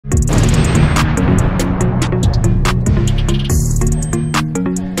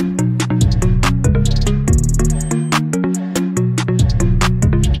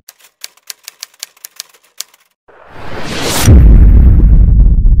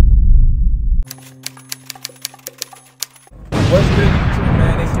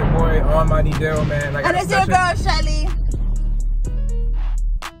already know, man. And it's your girl, Shelly.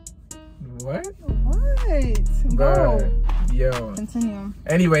 What? What? Go. Yo. Continue.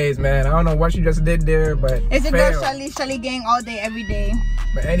 Anyways, man, I don't know what you just did there, but it's your girl, Shelly gang all day, every day.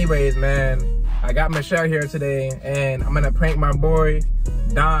 But anyways, man, I got Michelle here today, and I'm gonna prank my boy,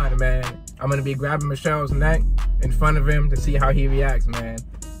 Don, man. I'm gonna be grabbing Michelle's neck in front of him to see how he reacts, man.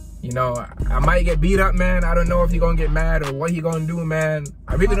 You know, I might get beat up, man. I don't know if he's gonna get mad or what he gonna do, man.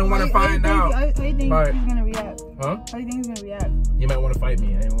 I really don't want to find out. How do you think he's gonna react? Huh? How do you think he's gonna react? He might want to fight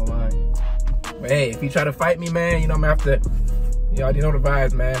me, I ain't gonna lie. But hey, if he try to fight me, man, you know I'm gonna have to, you already know the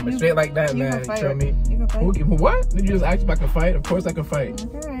vibes, man. But straight like that, man, you feel me? You can fight. What? Did you just ask if I can fight? Of course I can fight.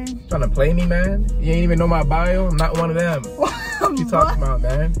 Okay. Trying to play me, man? You ain't even know my bio? I'm not one of them. What you talking about,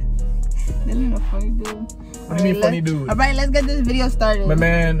 man? This is a funny dude. What do you mean funny dude? Alright, let's get this video started. But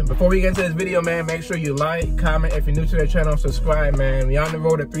man, before we get into this video, man, make sure you like, comment. If you're new to the channel, subscribe, man. We on the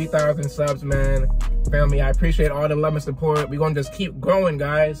road to 3,000 subs, man. Feel me? I appreciate all the love and support. We're gonna just keep growing,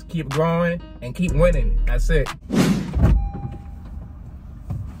 guys. Keep growing and keep winning. That's it.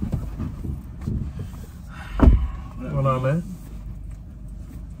 What's going on, man?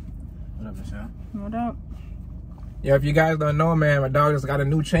 What up, Michelle? What up? Yo, if you guys don't know, man, my dog just got a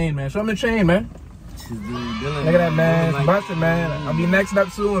new chain, man. Show him the chain, man. Look at that, man. It's busted, man. I'll be next up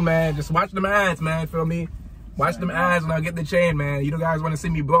soon, man. Just watch them ads, man. Feel me? Watch them ads and I'll get the chain, man. You guys want to see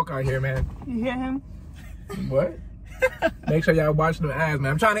me broke out here, man. You hear him? What? Make sure y'all watch them ads,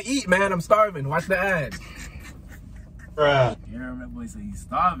 man. I'm trying to eat, man. I'm starving. Watch the ads. Bruh. You heard that boy say he's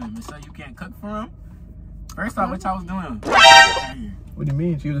starving. Michelle, you can't cook for him? First off, what y'all was doing? What do you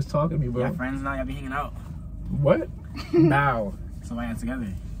mean? She was just talking to me, bro. Y'all friends now? Y'all be hanging out? What? Now. So why y'all together?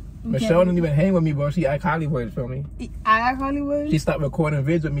 Michelle didn't even hang with me, bro. She act Hollywood, feel me? I act Hollywood? She stopped recording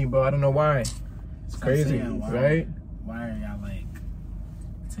vids with me, bro. I don't know why. It's crazy, right? Why are y'all, like,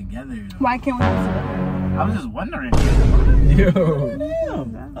 together, though? Why can't we be together? I was just wondering. Yo.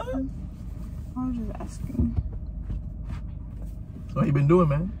 Damn. I was just asking. So what you been doing,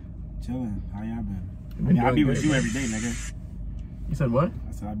 man? Chilling. How y'all been? I'll be with you every day, nigga. You said what?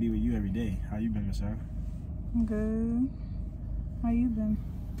 I said I'll be with you every day. How you been, Michelle? Good. How you been?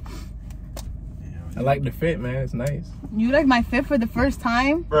 I like the fit, man. It's nice. You like my fit for the first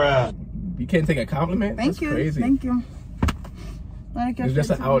time? Bruh. You can't take a compliment? Thank you. Crazy. Thank you. Like it's just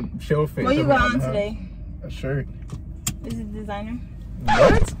an out chill fit. What you got on today? A shirt. Is it designer?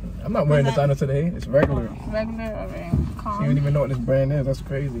 What? I'm not wearing designer today. It's regular. Regular? Okay. Calm. You don't even know what this brand is. That's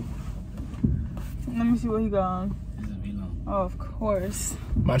crazy. Let me see what he got on. Oh, of course.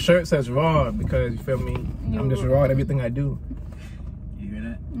 My shirt says raw because, you feel me? I'm just raw at everything I do. You hear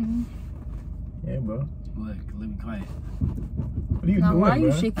that? Mm-hmm. Yeah, bro. Look, let me quiet. What are you doing, why are you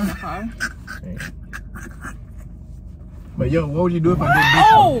bro? shaking the car? But yo, what would you do if I did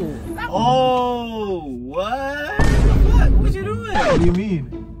this? Oh, what? What? What you doing? What do you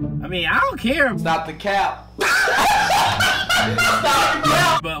mean? I mean, I don't care. Stop the cap. Stop the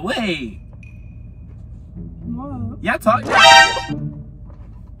cap. But wait. What? Y'all talk.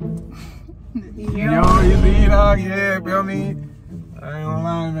 Yo, you see, dog? Yeah, feel me? I ain't gonna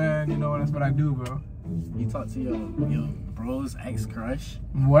lie, man. You know, that's what I do, bro. You talk to your bro's ex-crush?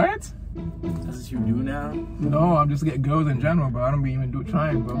 What? That's what you do now? No, I'm just getting girls in general, bro. I don't be even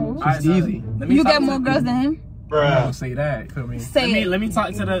trying, bro. It's just easy. You get more girls than him? Bruh. I don't say that, feel me? Let me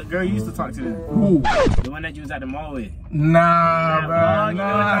talk to the girl you used to talk to. Who? The one that you was at the mall with. Nah, bro.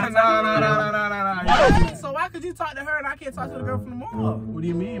 Nah. So why could you talk to her and I can't talk to the girl from the mall? What do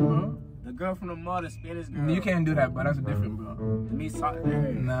you mean, bro? The girl from the mall, the Spanish girl. You can't do that, but that's different, bro. Let me talk to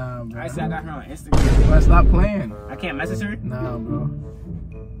her. Nah, bro. I said I got her on Instagram. Bro, stop playing. I can't message her? Nah, bro.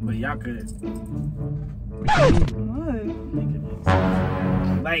 But y'all could. What?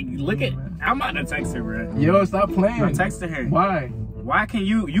 Like, look at. I'm about to text her, bro. Yo, stop playing. I'm texting her. Why? Why can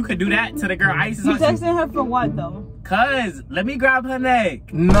you could do that to the girl I used to talk to? You texting her for what, though? Cause, let me grab her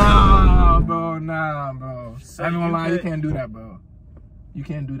neck. Nah, bro. Nah, bro. So I'm gonna lie, you can't do that, bro. You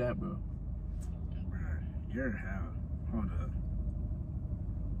can't do that, bro. You're hell. Hold up.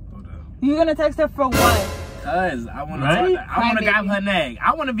 You gonna text her for what? Cause I wanna grab her neck.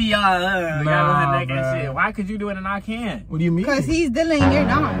 I wanna be grab her neck and shit. Why could you do it and I can't? What do you mean? Cause he's Dylan and you're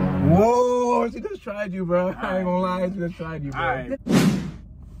not. Whoa, she just tried you, bro. I ain't gonna lie, she just tried you, bro. Alright.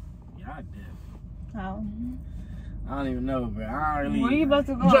 Yeah, I did. How? I don't even know, bro. I don't really. Where you about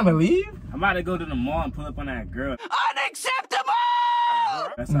to go? You trying to leave? I'm about to go to the mall and pull up on that girl. Unacceptable!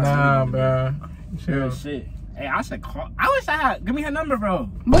 Nah, bro. Chill. Shit. Hey, I should call. I wish I had. Give me her number, bro.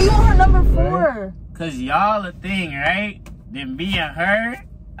 What you want her number for? Cause y'all a thing, right? Then me and her.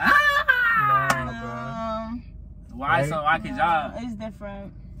 Nah, bro. Why? Right? So why could y'all? It's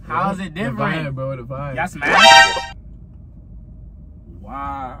different. How's it different? The vibe, bro, the vibe. Y'all smash?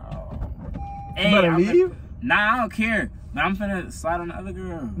 Wow. Hey, You better leave? Nah, I don't care. But I'm finna slide on the other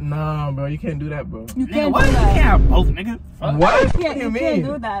girl. Nah, bro, you can't do that, bro. You Nigga, can't what? do You that. can't have both, nigga. Fuck. What? You What can't, do you you mean? can't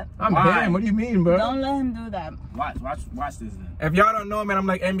do that. I'm Why? damn. What do you mean, bro? Don't let him do that. Watch this then. If y'all don't know, man, I'm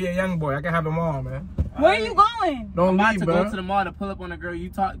like NBA young boy. I can have them all, man. Where are you going? Don't I'm about leave, to bro. go to the mall to pull up on the girl you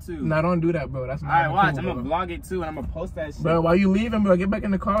talked to. Nah, don't do that, bro. That's not Alright, watch. cool, I'm gonna bro. vlog it too, and I'm gonna post that shit. Bro, why you leaving, bro? Get back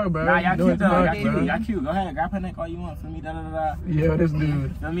in the car, bro. Nah, y'all You doing cute though. too Y'all much, cute. bro. Y'all cute. Go ahead, grab her neck all you want for me. Da da da da. Yeah, this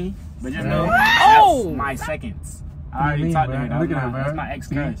dude. Feel me? But just Yeah. know Oh! that's my seconds. I What do you already mean, talked to bro? her. Look at her, bro. That's my ex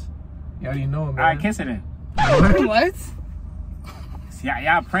crush. You already know him, man. Alright, kiss her then. What? See,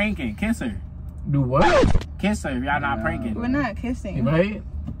 y'all pranking. Kiss her. Do what? Kiss her if y'all not pranking. We're not kissing. Right?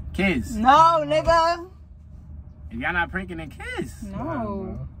 Kiss. No, nigga. If y'all not pranking, then kiss.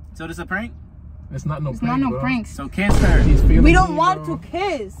 No. So this a prank? It's not no It's prank, not no bro. pranks. So kiss her. She's feeling We don't me, want bro. to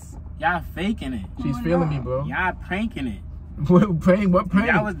kiss. Y'all faking it. She's Oh, feeling no. me, bro. Y'all pranking it. What prank? What prank?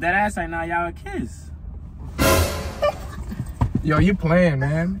 Y'all was dead ass right now. Y'all would kiss. Yo, you playing,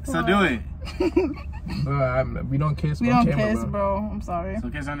 man. So do it. Bro, we don't kiss. We on don't camera, kiss, bro. I'm sorry. So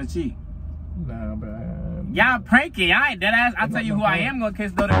kiss on the cheek. Nah, bro. Y'all pranking. Y'all ain't dead ass. I'll tell you who I am gonna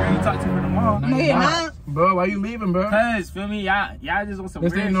kiss though. The girl you talk to for the mall. No, you're not. Bro, why you leaving, bro? Cause feel me, y'all just want some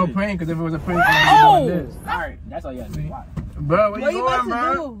This weird ain't no shit. prank, because if it was a prank, I'd be doing this. Alright, that's all you have to do. Watch. Bro, What where you you going,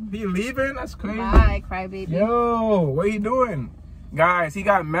 about to bro? He leaving? That's crazy. Bye, crybaby. Yo, what he doing? Guys, he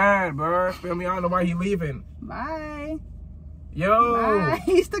got mad, bro. Feel me? I don't know why he leaving. Bye. Yo. Bye.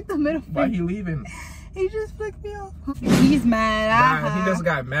 He stuck the middle Why finger. he leaving? He just flicked me off. He's mad. Guys, he just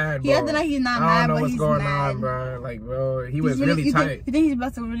got mad, bro. He acting like he's not I mad, don't know but what's he's going mad. on, bro. Like, bro, he He's was really you tight. think he's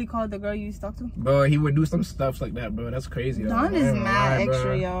about to really call the girl you used to talk to? Bro, he would do some stuff like that, bro. That's crazy, though. Don I is ain't gonna mad lie, bro.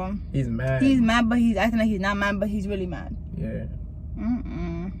 extra, yo. He's mad. He's mad, but he's acting like he's not mad, but he's really mad. Yeah.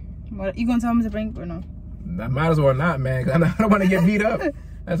 What, you gonna tell him it's a prank or no? I might as well not, man, because I don't want to get beat up.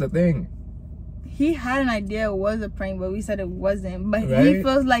 That's the thing. He had an idea it was a prank, but we said it wasn't. But he Right?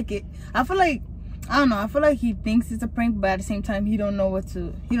 feels like it. I feel like, I don't know. I feel like he thinks it's a prank, but at the same time, he don't know what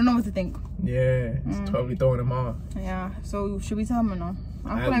to think. Yeah, it's totally throwing him off. Yeah. So should we tell him or no?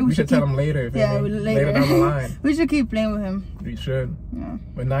 I feel like we should tell keep, him later. Feel Yeah, me? later. down the line. We should keep playing with him. We should. Yeah.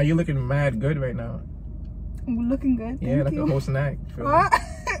 But now you're looking mad good right now. We're looking good. Yeah, Thank like you. a whole snack. Feel me? What?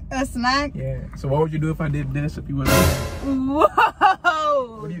 A snack? Yeah. So what would you do if I did this if you wasn't here?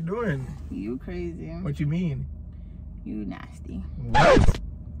 Whoa! What are you doing? You crazy. What you mean? You nasty. What?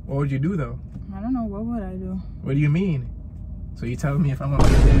 What would you do though? I don't know. What would I do? What do you mean? So you telling me if I'm gonna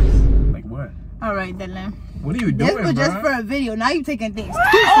do this? Like what? All right, Dylan. What are you This doing, was just bruh? for a video. Now you taking things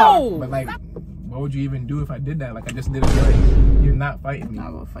too far. But like, what would you even do if I did that? Like I just did it twice. You're not fighting me. I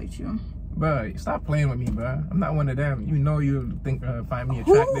will fight you. Bro, stop playing with me, bro. I'm not one of them. You know you think find me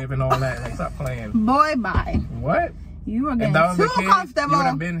attractive and all that. Like, stop playing. Boy, bye. What? You are If getting that was too the case, you comfortable. would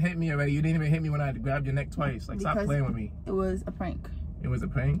have been hit me already. You didn't even hit me when I grabbed your neck twice. Like, stop Because playing with me. It was a prank. It was a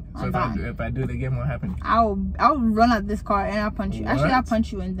prank. So I'm if I do it again, what happened? I'll run out this car and I'll punch you. Actually, What? I'll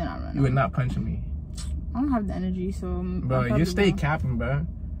punch you and then I'll run. You would not punch me. I don't have the energy, so. Bro, you stay capping, bro.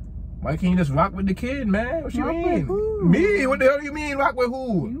 Why can't you just rock with the kid, man? What you Rock with mean? who? Me? What the hell do you mean rock with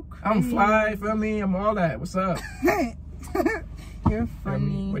who? You I'm crazy. fly, feel me? I'm all that. What's up? You're Feel me?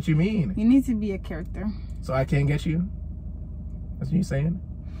 funny. What you mean? You need to be a character. So I can't get you? That's what you saying?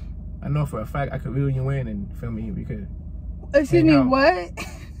 I know for a fact I could reel you in and feel me, we could Excuse hang me, out. what?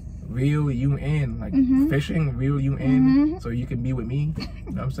 Reel you in, like fishing, reel you in, so you can be with me. You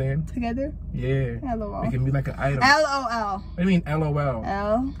know what I'm saying? Together? Yeah. LOL. It can be like an item. LOL. What do you mean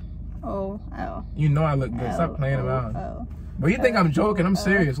LOL? LOL. You know I look good. Stop playing around. LOL. But you think I'm joking? I'm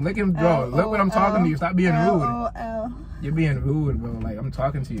serious. Look him, bro. Look what I'm talking to you. Stop being rude. LOL. You're being rude, bro. Like I'm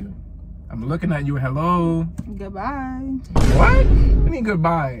talking to you. I'm looking at you. Hello. Goodbye. What? What do you mean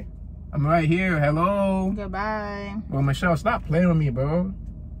goodbye? I'm right here. Hello. Goodbye. Well, Michelle, stop playing with me, bro.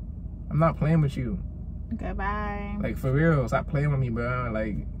 I'm not playing with you. Goodbye. Like for real, stop playing with me, bro.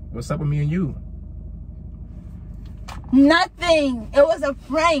 Like, what's up with me and you? Nothing. It was a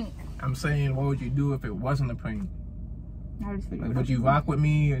prank. I'm saying, what would you do if it wasn't a prank? I just figured Like, would you rock with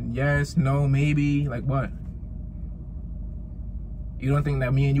me? And yes, no, maybe. Like what? You don't think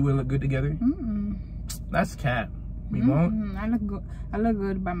that me and you would look good together? That's cap. We won't. I look good. I look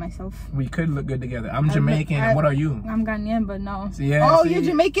good by myself. We could look good together. I'm Jamaican. And what are you? I'm Ghanaian, but no. See, yeah, oh, see? you're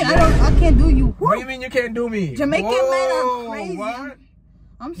Jamaican. Yeah. I can't do you. What do you mean you can't do me? Jamaican Whoa, men are crazy. What?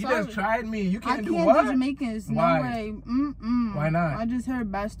 I'm You sorry. just tried me. You I can't can't do what? do Jamaicans. Why? No way. Why not? I just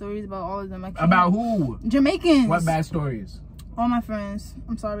heard bad stories about all of them. I can't. About who? Jamaicans. What bad stories? All my friends.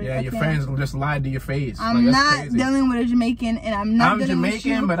 I'm sorry. Yeah, your friends just lied to your face. I'm like, not crazy. dealing with a Jamaican, and I'm not dealing with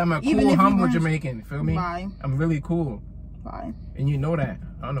Jamaican, you, but I'm a cool, humble Jamaican. You feel me? Bye. I'm really cool. Bye. And you know that.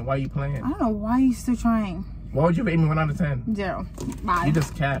 I don't know why you playing. I don't know why you still trying. Why would you rate me 1 out of 10? 0. Bye. You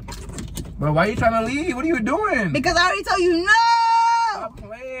just cap. But why are you trying to leave? What are you doing? Because I already told you no! Stop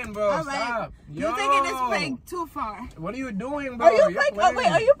playing, bro. All right. Stop. You're taking this prank too far. What are you doing, bro? Are you You're pranking? Oh, playing. wait,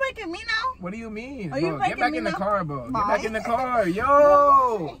 are you pranking me now? What do you mean? Are you Bro, get pranking back me in the now? car, bro. Bye. Get back in the car.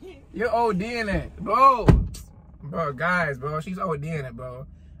 Yo! You're ODing it, bro. Bro, guys, bro. She's ODing it, bro.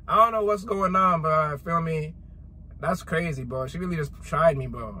 I don't know what's going on, bro. Feel me? That's crazy, bro. She really just tried me,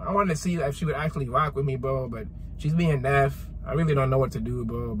 bro. I wanted to see if she would actually rock with me, bro, but she's being deaf. I really don't know what to do,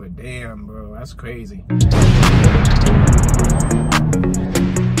 bro, but damn, bro. That's crazy.